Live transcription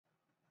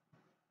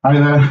Hi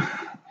there,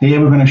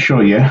 here we're going to show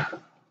you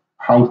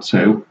how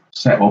to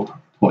set up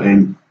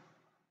putting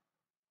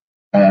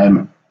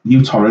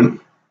uTorrent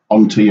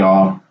onto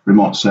your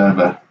remote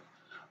server.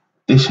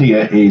 This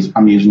here is,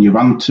 I'm using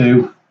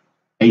ubunto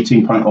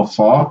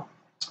 18.04.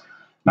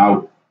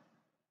 Now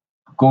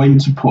go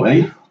into put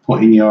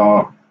in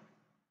the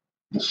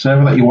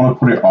server that you want to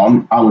put it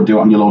on. I would do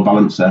it on your load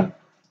balancer,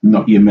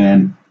 not your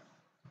main.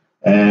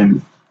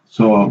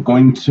 So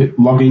going to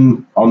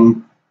logging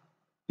on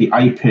the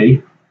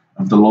IP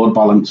of the load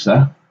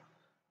balancer,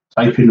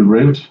 type in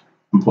root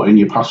and put in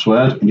your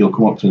password and you'll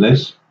come up to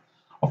this.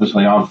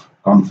 Obviously I've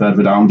gone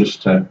further down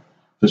just for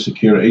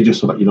security,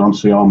 just so that you don't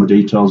see all my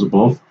details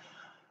above.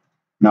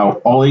 Now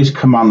all these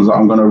commands that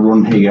I'm going to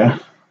run here,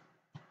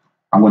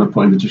 I'm going to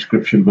put in the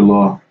description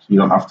below, so you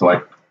don't have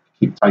to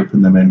keep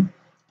typing them in.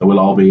 They will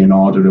all be in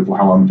order of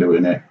how I'm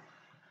doing it.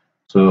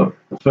 So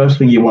the first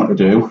thing you want to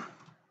do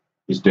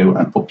is do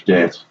an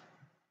update.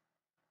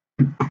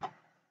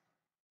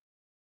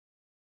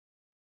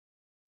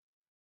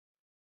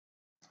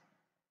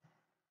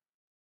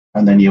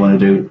 And then you want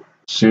to do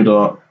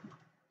sudo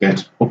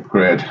get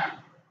upgrade.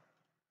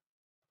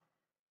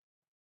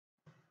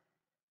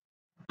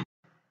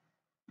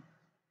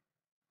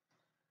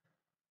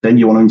 Then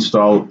you want to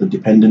install the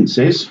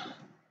dependencies.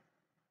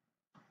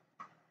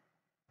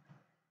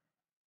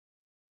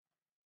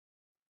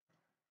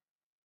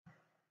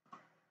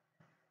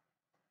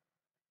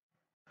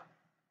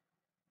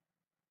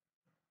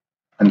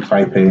 And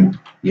type in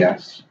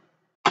yes.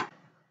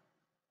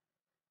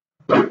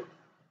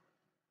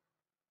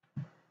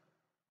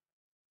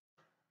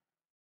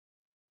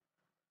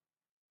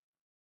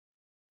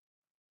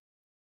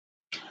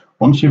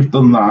 Once you've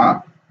done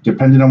that,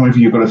 depending on whether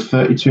you've got a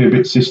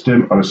 32-bit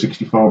system or a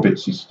 64-bit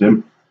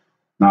system,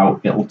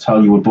 now it'll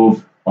tell you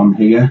above on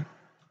here,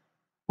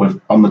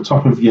 on the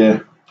top of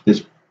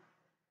this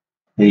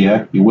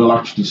here, you will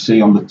actually see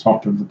on the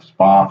top of the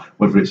bar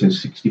whether it says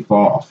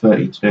 64 or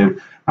 32.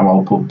 Now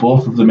I'll put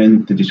both of them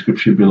in the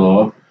description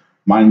below.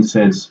 Mine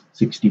says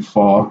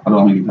 64. I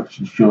don't think it's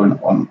actually showing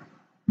on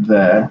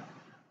there.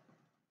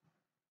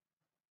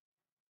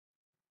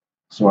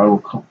 So I will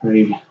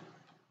copy.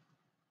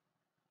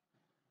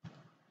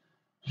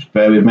 Just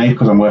bear with me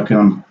because I'm working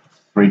on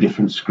 3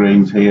 different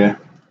screens here.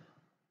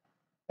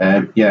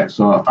 Yeah,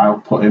 so I'll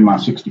put in my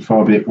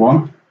 64-bit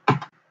one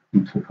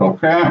and click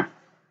OK.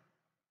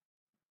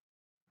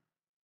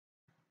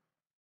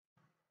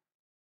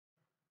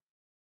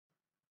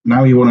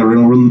 Now you want to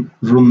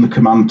run the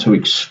command to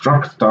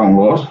extract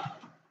download,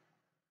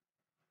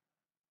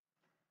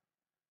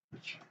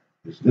 which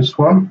is this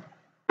one.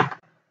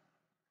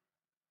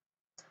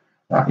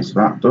 That is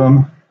that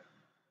done.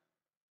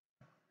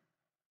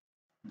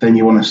 Then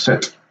you want to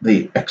set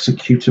the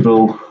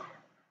executable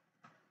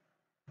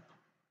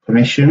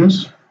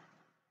permissions,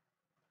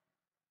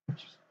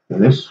 which is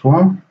this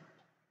one.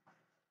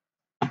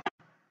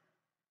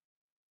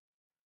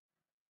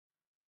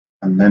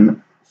 And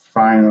then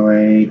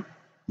finally,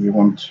 you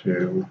want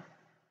to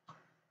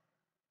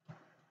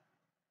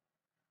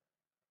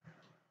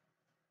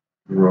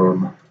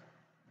run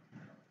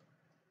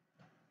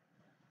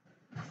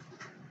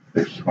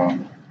this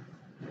one.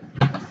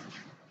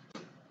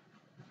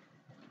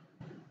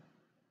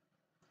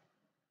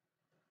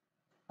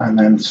 And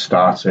then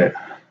start it.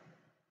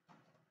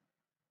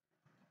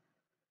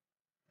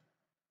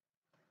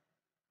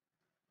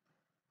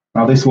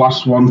 Now this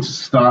last one, to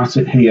start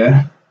it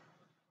here,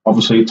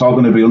 obviously it's all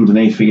going to be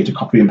underneath for you to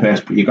copy and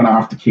paste, but you're going to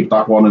have to keep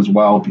that one as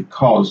well,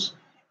 because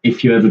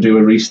if you ever do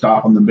a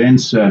restart on the main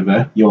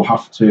server, you'll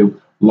have to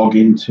log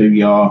into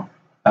your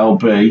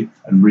LB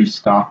and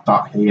restart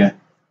that here.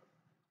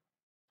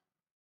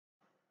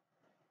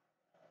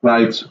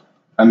 Right,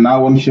 and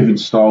now once you've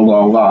installed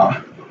all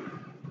that,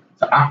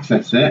 to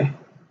access it,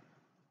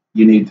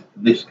 you need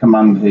this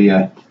command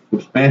here,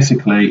 which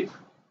basically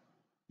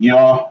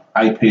your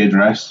IP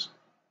address,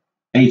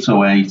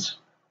 808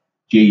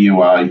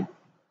 GUI.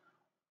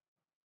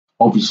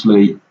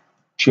 Obviously,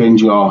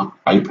 change your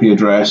IP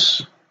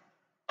address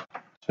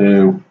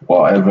to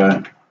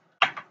whatever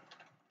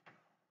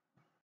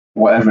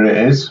it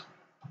is.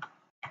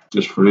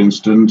 Just for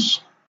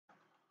instance,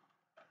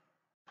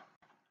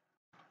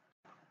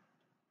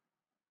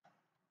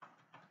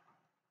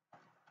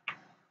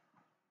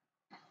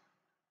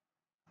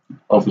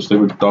 obviously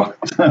with dot.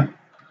 So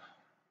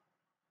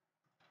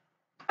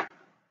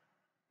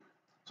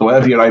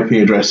whatever your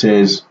IP address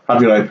is,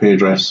 have your IP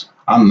address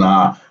and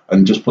that,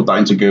 and just put that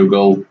into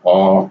Google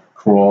or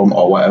Chrome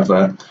or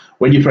whatever.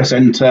 When you press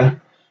enter,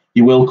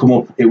 it will come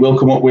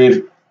up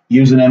with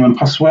username and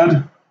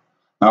password.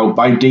 Now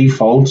by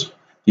default,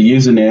 the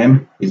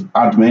username is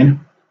admin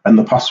and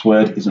the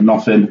password is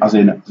nothing, as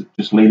in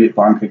just leave it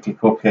blank and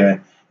click OK.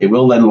 It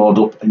will then load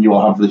up and you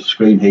will have this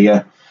screen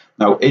here.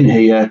 Now in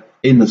here,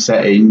 in the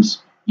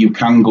settings, you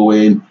can go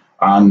in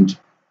and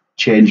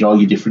change all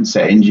your different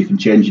settings. You can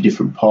change your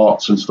different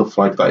ports and stuff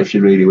like that if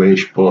you really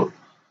wish, but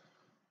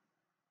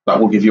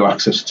that will give you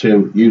access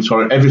to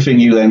uTorrent.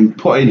 Everything you then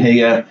put in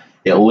here,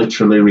 it'll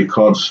literally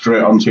record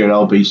straight onto your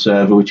LB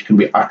server, which can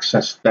be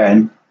accessed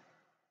then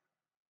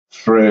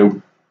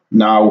through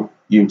now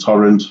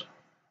uTorrent,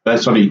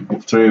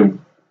 through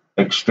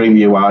Xtream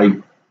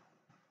UI.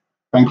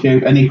 Thank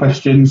you. Any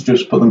questions,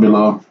 just put them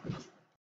below.